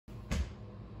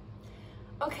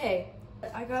Okay,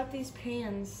 I got these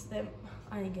pans that,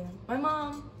 my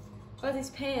mom got these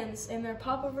pans and they're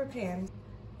popover pans.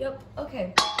 Yep,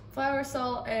 okay. Flour,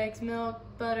 salt, eggs, milk,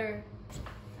 butter.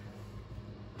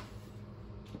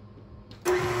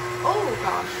 Oh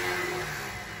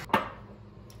gosh.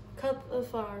 Cup of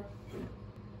flour,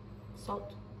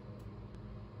 salt.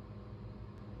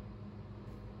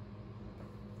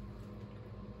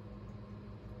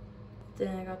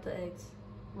 Then I got the eggs.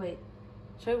 Wait,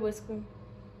 should I whisk them?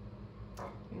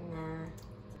 Nah.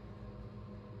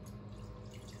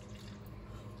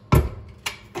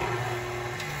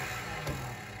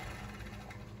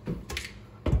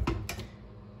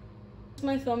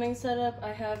 My filming setup,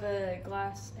 I have a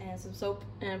glass and some soap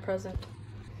and a present.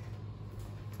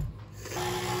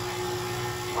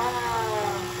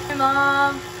 Wow. Hey,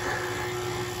 Mom.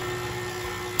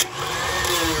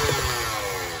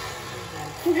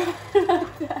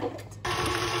 Not that.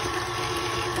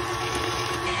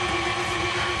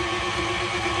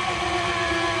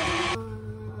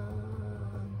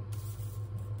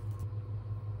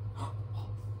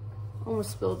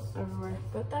 Almost spilled everywhere,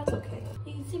 but that's okay.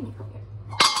 You can see me from here.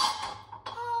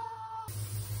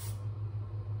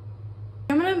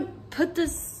 I'm gonna put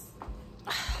this,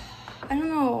 I don't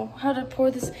know how to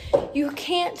pour this. You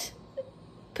can't,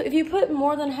 if you put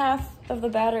more than half of the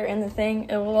batter in the thing,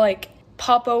 it will like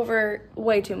pop over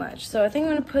way too much. So I think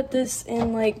I'm gonna put this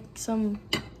in like some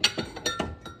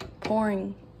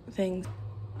pouring thing.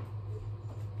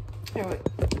 Here, wait.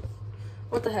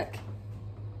 What the heck?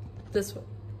 This way.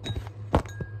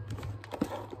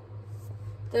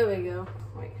 There we go.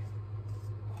 Wait.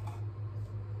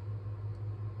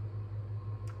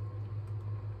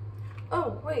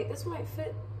 Oh, wait, this might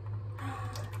fit.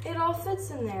 It all fits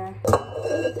in there.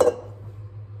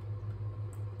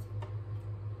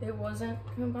 It wasn't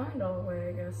combined all the way,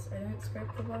 I guess. I didn't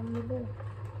scrape the bottom of the bowl.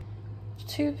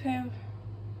 2 pounds.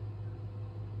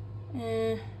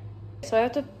 So I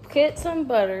have to get some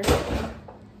butter.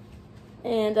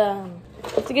 And I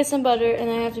have to get some butter and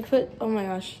I have to put, oh my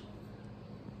gosh.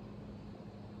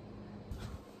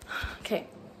 Okay.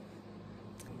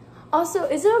 Also,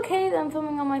 is it okay that I'm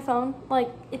filming on my phone? Like,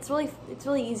 it's really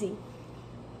easy.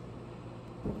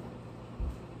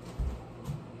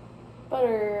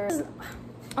 Butter.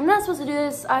 I'm not supposed to do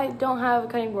this. I don't have a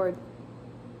cutting board.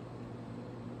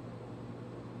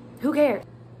 Who cares?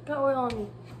 Got oil on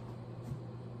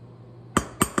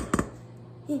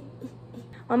me.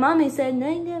 My mommy said, "Now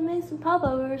you gotta make some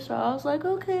popovers." So I was like,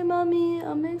 "Okay, mommy,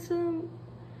 I'll make some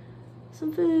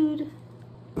food."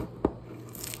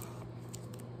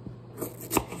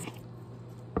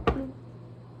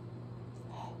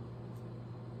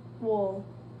 Whoa.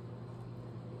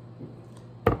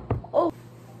 Oh.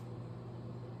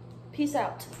 Peace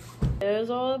out. There's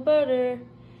all the butter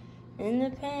in the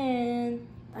pan.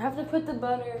 I have to put the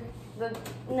butter,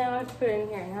 now I have to put it in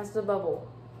here. It has to bubble.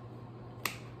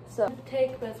 So, but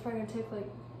it's probably gonna take like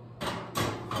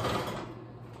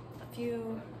a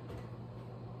few.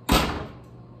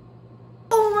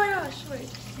 Oh my gosh, wait,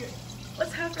 here.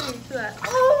 What's happening to that?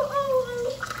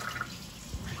 Oh.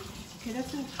 Okay,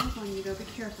 that's gonna pop on you though, be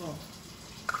careful.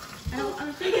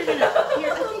 I think you're gonna,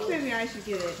 here, I think maybe I should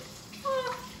get it.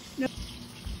 No.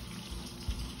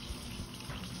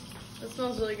 That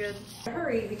smells really good.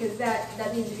 Hurry, because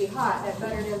that needs to be hot. That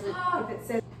butter doesn't, if it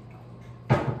says.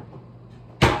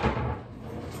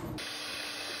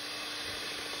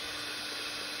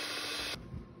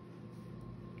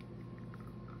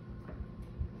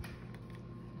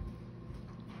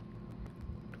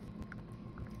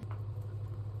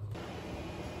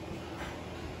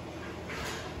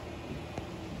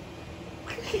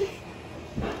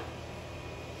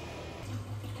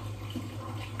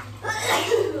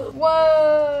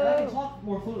 Whoa! And I can talk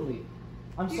more fluently.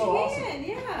 I'm so awesome.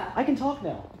 Yeah. I can talk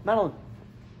now. Madeline.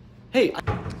 Hey.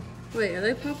 Wait, are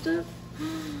they popped up?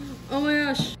 Oh my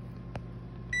gosh.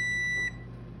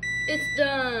 It's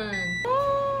done.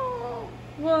 Oh,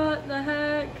 what the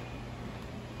heck?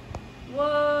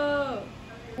 Whoa.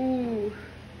 Ooh.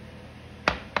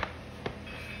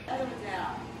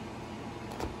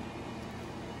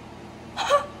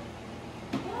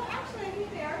 Well, actually, I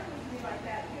think they are supposed to be like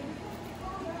that.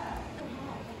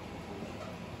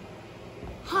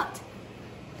 Hot.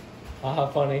 Haha,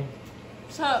 funny.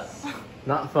 What's up?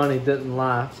 Not funny, didn't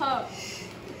laugh. What's up?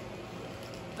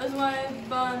 There's my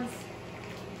buns.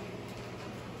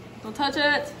 Don't touch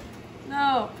it.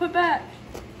 No, put back.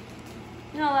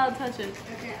 You're not allowed to touch it.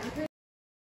 Okay,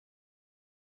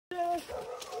 Oh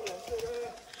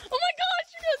my gosh,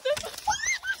 you got this.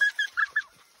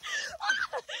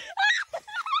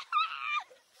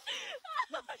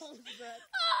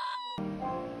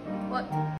 What?